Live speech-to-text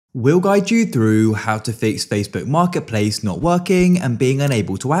We'll guide you through how to fix Facebook Marketplace not working and being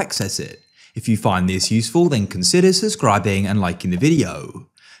unable to access it. If you find this useful, then consider subscribing and liking the video.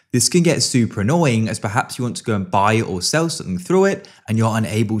 This can get super annoying as perhaps you want to go and buy or sell something through it and you're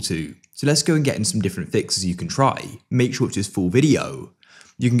unable to. So let's go and get in some different fixes you can try. Make sure it's this full video.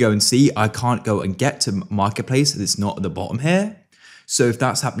 You can go and see I can't go and get to Marketplace as it's not at the bottom here. So if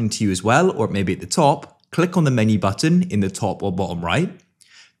that's happening to you as well, or maybe at the top, click on the menu button in the top or bottom right.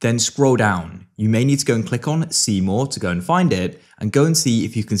 Then scroll down. You may need to go and click on See More to go and find it and go and see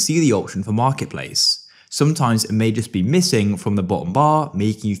if you can see the option for Marketplace. Sometimes it may just be missing from the bottom bar,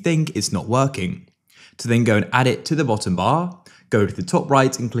 making you think it's not working. To then go and add it to the bottom bar, go to the top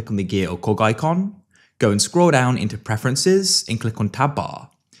right and click on the gear or cog icon. Go and scroll down into Preferences and click on Tab Bar.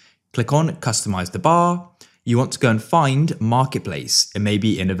 Click on Customize the bar. You want to go and find Marketplace. It may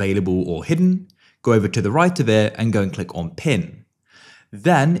be in Available or Hidden. Go over to the right of it and go and click on Pin.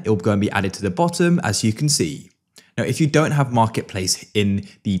 Then it will go and be added to the bottom as you can see. Now, if you don't have Marketplace in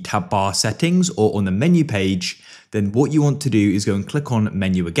the tab bar settings or on the menu page, then what you want to do is go and click on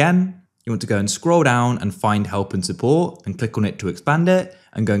Menu again. You want to go and scroll down and find Help and Support and click on it to expand it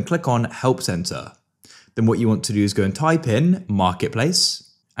and go and click on Help Center. Then what you want to do is go and type in Marketplace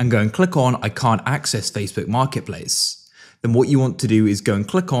and go and click on I can't access Facebook Marketplace. Then what you want to do is go and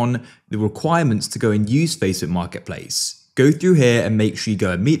click on the requirements to go and use Facebook Marketplace. Go through here and make sure you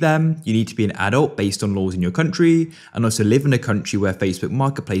go and meet them. You need to be an adult based on laws in your country and also live in a country where Facebook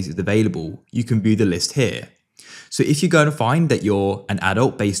Marketplace is available. You can view the list here. So if you go and find that you're an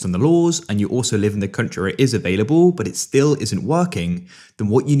adult based on the laws and you also live in the country where it is available, but it still isn't working, then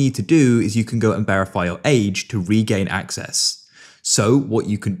what you need to do is you can go and verify your age to regain access. So what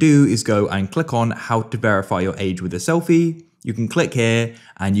you can do is go and click on how to verify your age with a selfie. You can click here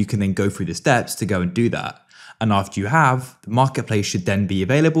and you can then go through the steps to go and do that. And after you have, the Marketplace should then be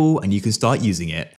available and you can start using it.